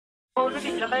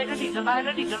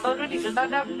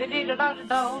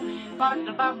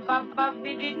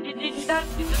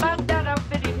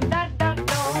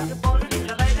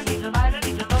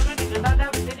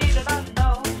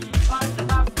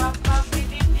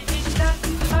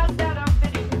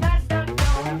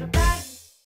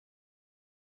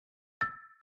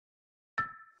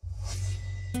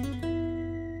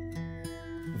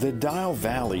The Dial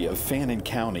Valley of Fannin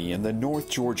County in the North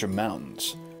Georgia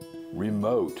mountains,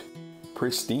 remote,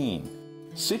 pristine,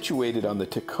 situated on the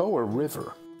Toccoa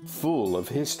River, full of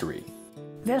history.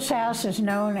 This house is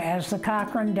known as the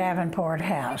Cochran Davenport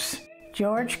house.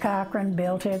 George Cochran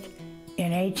built it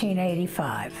in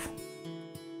 1885.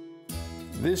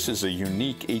 This is a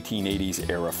unique 1880s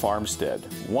era farmstead,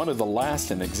 one of the last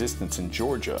in existence in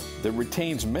Georgia that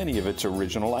retains many of its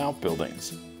original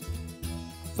outbuildings.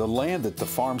 The land that the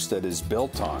farmstead is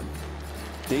built on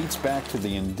dates back to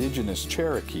the indigenous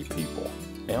Cherokee people.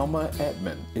 Elma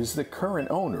Ettman is the current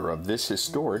owner of this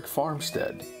historic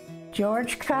farmstead.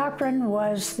 George Cochran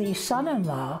was the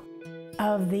son-in-law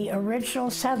of the original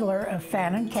settler of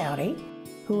Fannin County,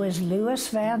 who is Louis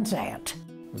Van Zandt.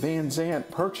 Van Zandt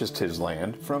purchased his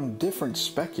land from different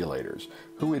speculators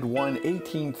who had won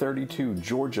 1832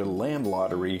 Georgia land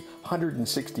lottery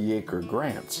 160-acre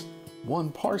grants.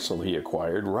 One parcel he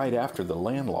acquired right after the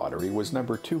land lottery was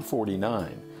number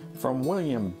 249 from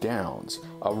William Downs,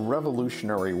 a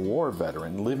Revolutionary War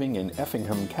veteran living in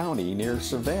Effingham County near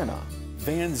Savannah.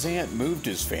 Van Zandt moved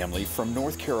his family from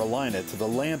North Carolina to the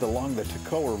land along the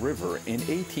Toccoa River in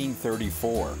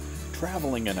 1834,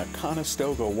 traveling in a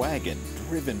Conestoga wagon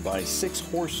driven by 6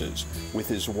 horses with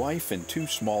his wife and 2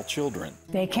 small children.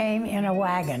 They came in a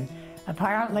wagon.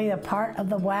 Apparently a part of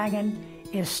the wagon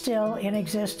is still in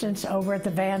existence over at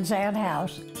the Van Zandt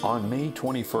house. On May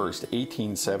 21st,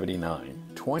 1879,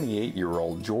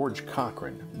 28-year-old George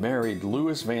Cochran married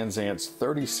Louis Van Zandt's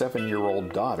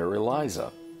 37-year-old daughter,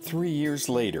 Eliza. 3 years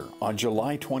later, on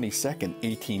July 22,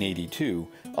 1882,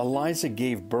 Eliza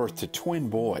gave birth to twin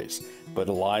boys, but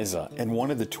Eliza and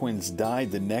one of the twins died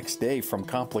the next day from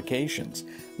complications,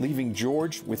 leaving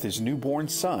George with his newborn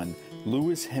son,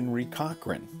 Louis Henry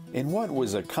Cochran. In what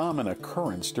was a common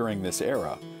occurrence during this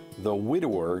era, the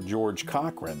widower, George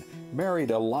Cochran,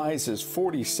 married Eliza's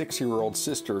 46-year-old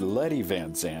sister, Letty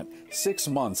Van Zandt, 6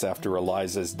 months after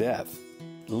Eliza's death.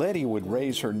 Letty would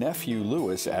raise her nephew,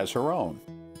 Louis, as her own.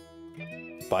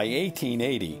 By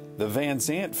 1880, the Van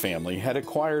Zandt family had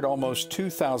acquired almost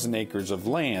 2,000 acres of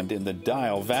land in the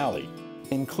Dial Valley,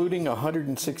 including a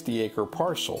 160-acre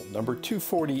parcel, number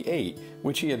 248,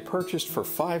 which he had purchased for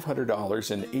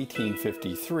 $500 in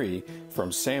 1853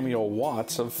 from Samuel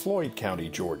Watts of Floyd County,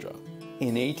 Georgia.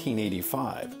 In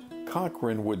 1885,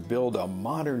 Cochran would build a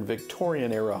modern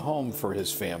Victorian-era home for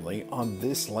his family on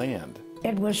this land.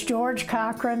 It was George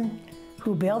Cochran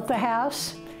who built the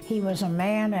house. He was a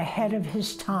man ahead of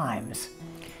his times.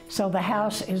 So the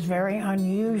house is very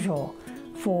unusual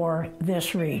for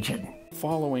this region.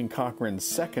 Following Cochran's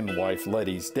second wife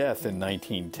Letty's death in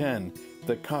 1910,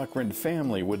 the Cochran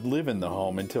family would live in the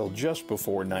home until just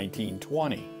before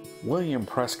 1920. William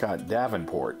Prescott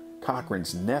Davenport,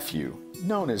 Cochran's nephew,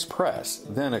 known as Press,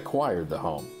 then acquired the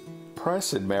home.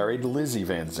 Press had married Lizzie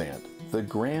Van Zandt, the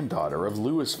granddaughter of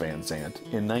Louis Van Zandt,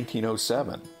 in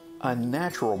 1907. A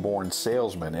natural-born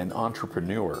salesman and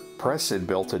entrepreneur, Press had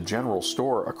built a general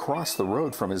store across the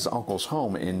road from his uncle's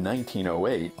home in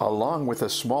 1908, along with a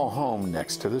small home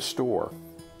next to the store.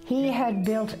 He had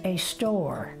built a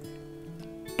store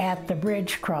at the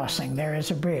bridge crossing. There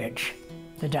is a bridge,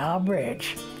 the Dial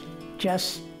Bridge,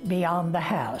 just beyond the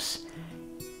house.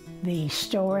 The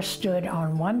store stood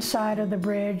on one side of the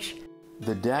bridge.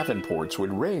 The Davenports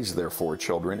would raise their 4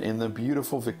 children in the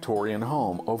beautiful Victorian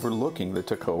home overlooking the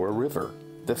Toccoa River.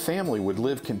 The family would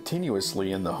live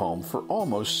continuously in the home for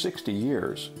almost 60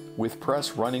 years, with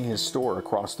Press running his store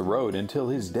across the road until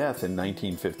his death in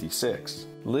 1956.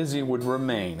 Lizzie would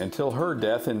remain until her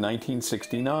death in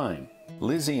 1969.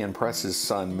 Lizzie and Press's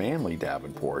son Manly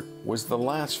Davenport was the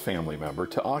last family member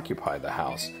to occupy the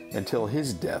house until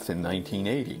his death in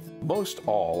 1980. Most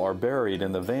all are buried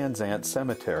in the Van Zandt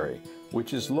Cemetery,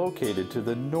 which is located to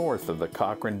the north of the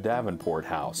Cochran Davenport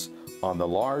house, on the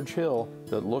large hill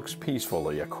that looks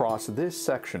peacefully across this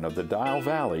section of the Dial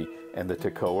Valley and the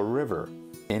Toccoa River.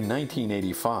 In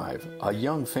 1985, a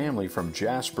young family from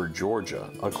Jasper, Georgia,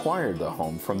 acquired the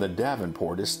home from the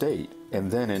Davenport estate,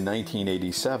 and then in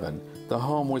 1987, the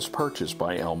home was purchased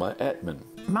by Elma Ettman.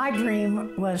 My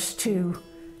dream was to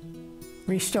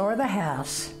restore the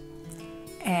house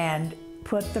and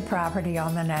put the property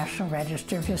on the National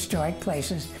Register of Historic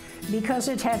Places because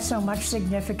it had so much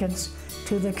significance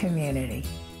to the community.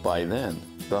 By then,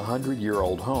 The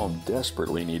 100-year-old home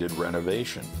desperately needed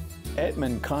renovation.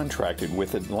 Ettman contracted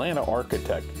with Atlanta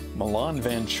architect Milan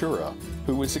Ventura,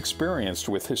 who was experienced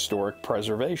with historic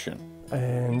preservation.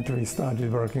 And we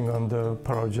started working on the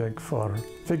project for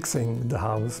fixing the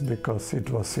house because it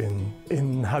was in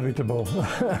inhabitable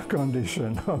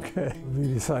condition. Okay.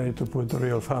 We decided to put a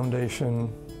real foundation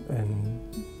and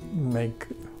make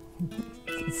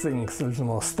things a little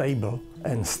more stable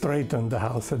and straighten the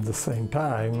house at the same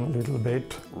time a little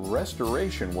bit.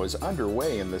 Restoration was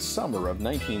underway in the summer of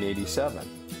 1987.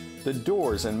 The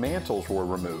doors and mantels were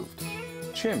removed,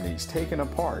 chimneys taken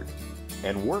apart,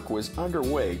 and work was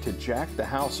underway to jack the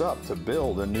house up to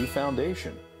build a new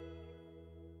foundation.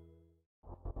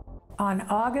 On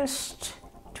August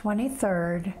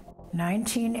 23rd,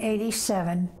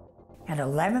 1987, at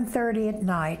 11:30 at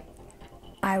night,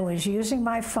 I was using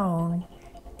my phone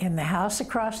in the house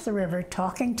across the river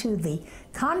talking to the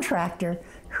contractor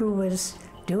who was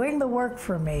doing the work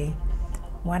for me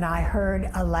when I heard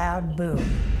a loud boom.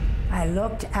 I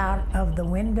looked out of the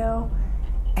window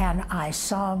and I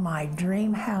saw my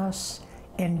dream house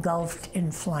engulfed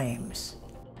in flames.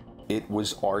 It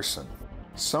was arson.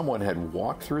 Someone had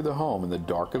walked through the home in the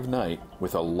dark of night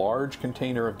with a large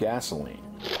container of gasoline.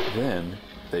 Then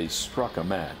they struck a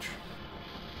match.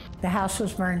 The house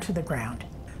was burned to the ground.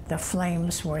 The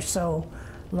flames were so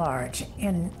large.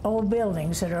 In old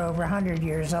buildings that are over 100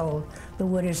 years old, the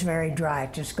wood is very dry.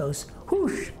 It just goes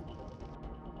whoosh.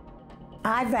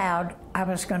 I vowed I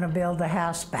was going to build the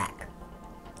house back.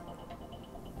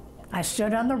 I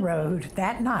stood on the road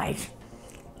that night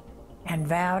and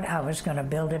vowed I was going to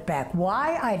build it back.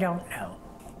 Why? I don't know.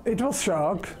 It was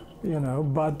shock,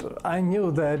 but I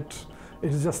knew that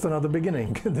it's just another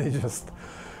beginning. They just,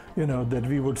 that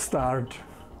we would start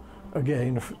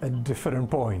again at a different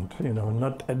point,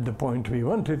 not at the point we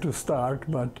wanted to start,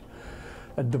 but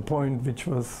at the point which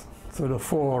was sort of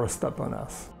forced upon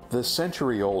us. The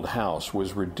century-old house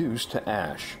was reduced to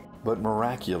ash, but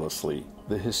miraculously,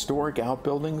 the historic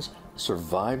outbuildings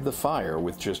survived the fire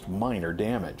with just minor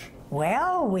damage.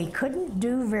 Well, we couldn't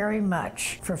do very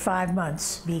much for 5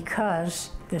 months because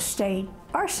the state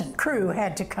arson crew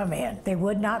had to come in. They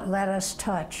would not let us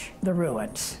touch the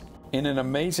ruins. In an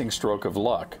amazing stroke of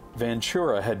luck,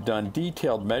 Ventura had done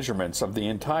detailed measurements of the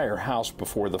entire house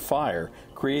before the fire,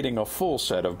 creating a full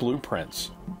set of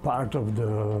blueprints. Part of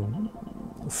the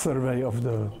survey of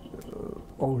the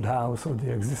old house or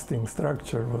the existing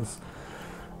structure was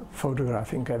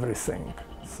photographing everything.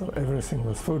 So everything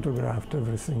was photographed,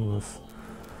 everything was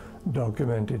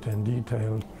documented and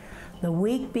detailed. The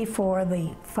week before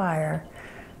the fire,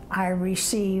 I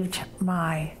received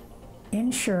my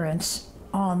insurance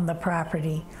on the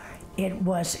property. It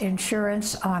was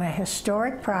insurance on a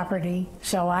historic property,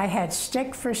 so I had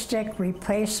stick-for-stick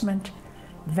replacement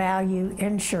value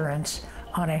insurance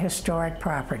on a historic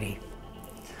property.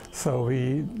 So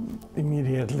we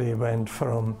immediately went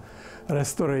from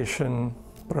restoration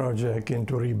project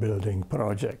into rebuilding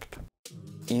project.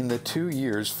 In the 2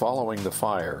 years following the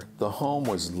fire, the home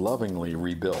was lovingly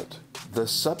rebuilt. The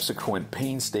subsequent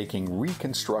painstaking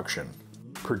reconstruction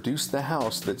produced the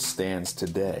house that stands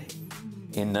today.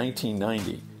 In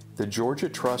 1990, the Georgia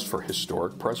Trust for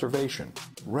Historic Preservation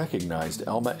recognized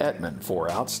Elma Ettman for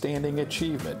outstanding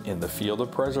achievement in the field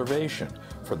of preservation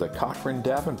for the Cochran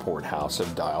Davenport House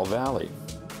of Dial Valley.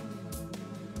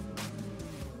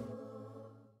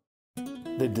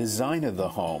 The design of the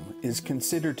home is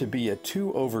considered to be a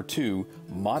 2/2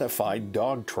 modified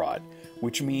dog trot,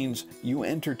 which means you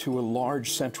enter to a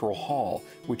large central hall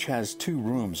which has 2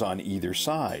 rooms on either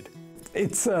side.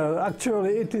 It's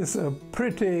actually, it is a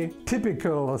pretty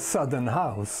typical southern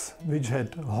house, which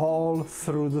had hall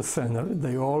through the center.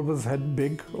 They always had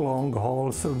big, long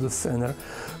halls through the center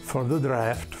for the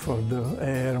draft, for the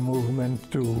air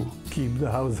movement to keep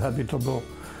the house habitable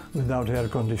without air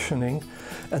conditioning,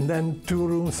 and then 2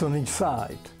 rooms on each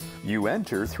side. You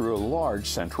enter through a large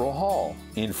central hall.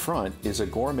 In front is a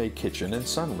gourmet kitchen and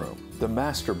sunroom. The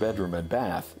master bedroom and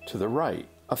bath to the right.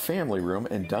 A family room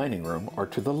and dining room are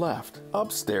to the left.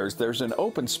 Upstairs, there's an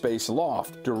open space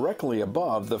loft directly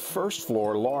above the first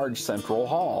floor large central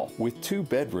hall with 2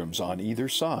 bedrooms on either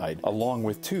side, along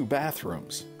with 2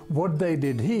 bathrooms. What they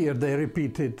did here, they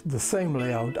repeated the same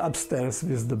layout upstairs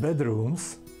with the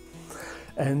bedrooms,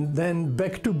 and then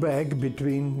back to back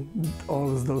between all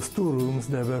those 2 rooms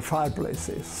there were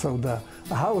fireplaces. So the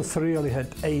house really had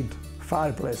 8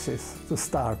 fireplaces to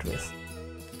start with.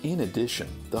 In addition,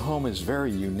 the home is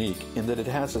very unique in that it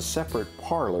has a separate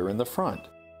parlor in the front.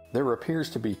 There appears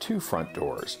to be 2 front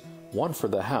doors, one for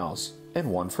the house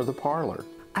and one for the parlor.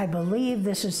 I believe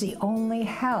this is the only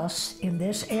house in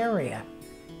this area,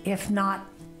 if not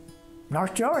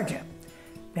North Georgia,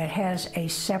 that has a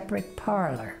separate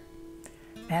parlor.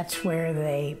 That's where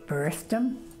they birthed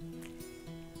them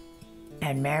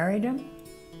and married them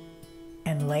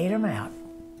and laid them out.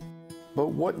 But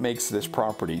what makes this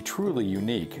property truly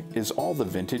unique is all the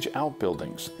vintage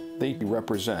outbuildings. They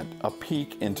represent a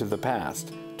peek into the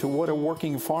past to what a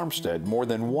working farmstead more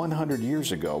than 100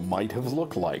 years ago might have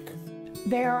looked like.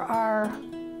 There are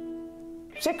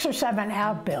 6 or 7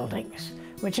 outbuildings,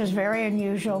 which is very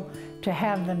unusual to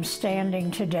have them standing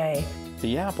today.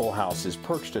 The apple house is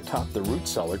perched atop the root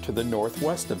cellar to the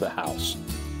northwest of the house.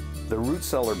 The root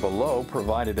cellar below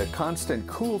provided a constant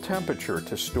cool temperature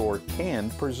to store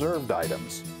canned preserved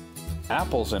items.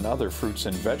 Apples and other fruits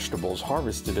and vegetables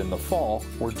harvested in the fall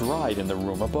were dried in the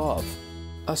room above.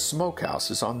 A smokehouse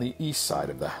is on the east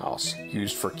side of the house,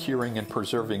 used for curing and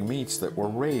preserving meats that were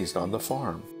raised on the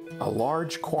farm. A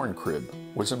large corn crib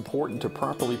was important to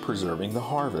properly preserving the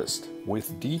harvest,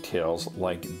 with details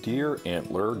like deer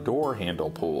antler door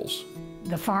handle pulls.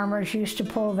 The farmers used to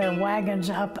pull their wagons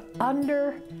up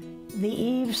under the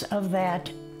eaves of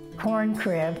that corn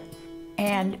crib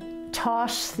and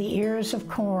toss the ears of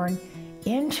corn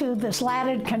into the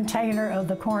slatted container of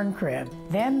the corn crib.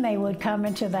 Then they would come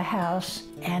into the house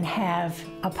and have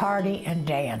a party and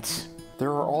dance. There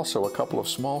are also a couple of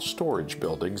small storage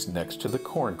buildings next to the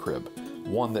corn crib,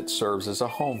 one that serves as a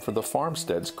home for the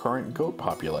farmstead's current goat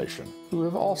population, who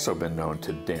have also been known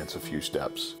to dance a few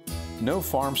steps. No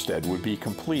farmstead would be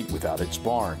complete without its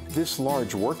barn. This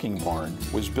large working barn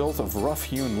was built of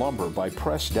rough-hewn lumber by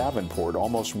Press Davenport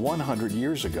almost 100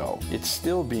 years ago. It's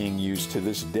still being used to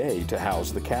this day to house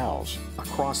the cows.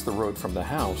 Across the road from the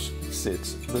house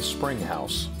sits the spring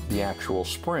house. The actual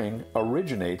spring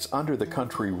originates under the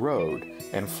country road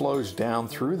and flows down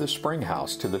through the spring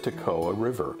house to the Toccoa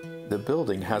River. The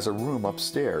building has a room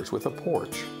upstairs with a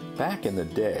porch. Back in the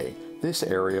day, this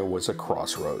area was a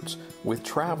crossroads, with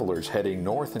travelers heading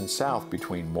north and south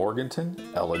between Morganton,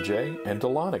 Ellijay, and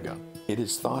Dahlonega. It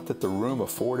is thought that the room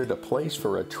afforded a place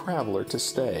for a traveler to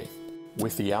stay.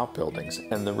 With the outbuildings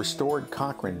and the restored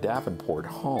Cochran Davenport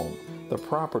home, the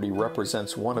property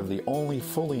represents one of the only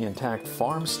fully intact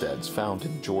farmsteads found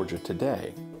in Georgia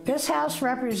today. This house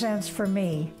represents for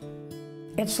me,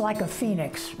 it's like a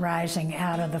phoenix rising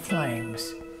out of the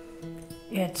flames.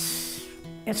 It's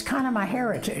kind of my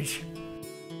heritage.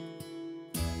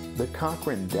 The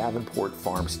Cochran Davenport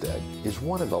farmstead is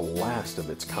one of the last of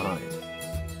its kind.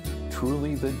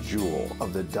 Truly the jewel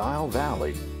of the Dial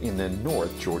Valley in the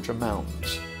North Georgia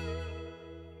mountains.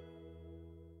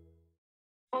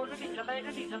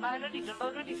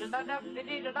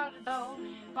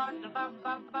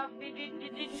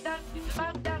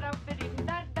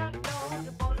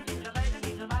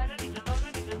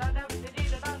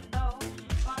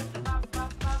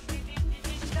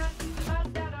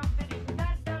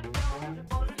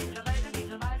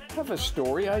 Have a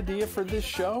story idea for this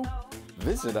show?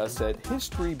 Visit us at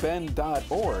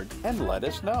historybend.org and let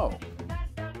us know.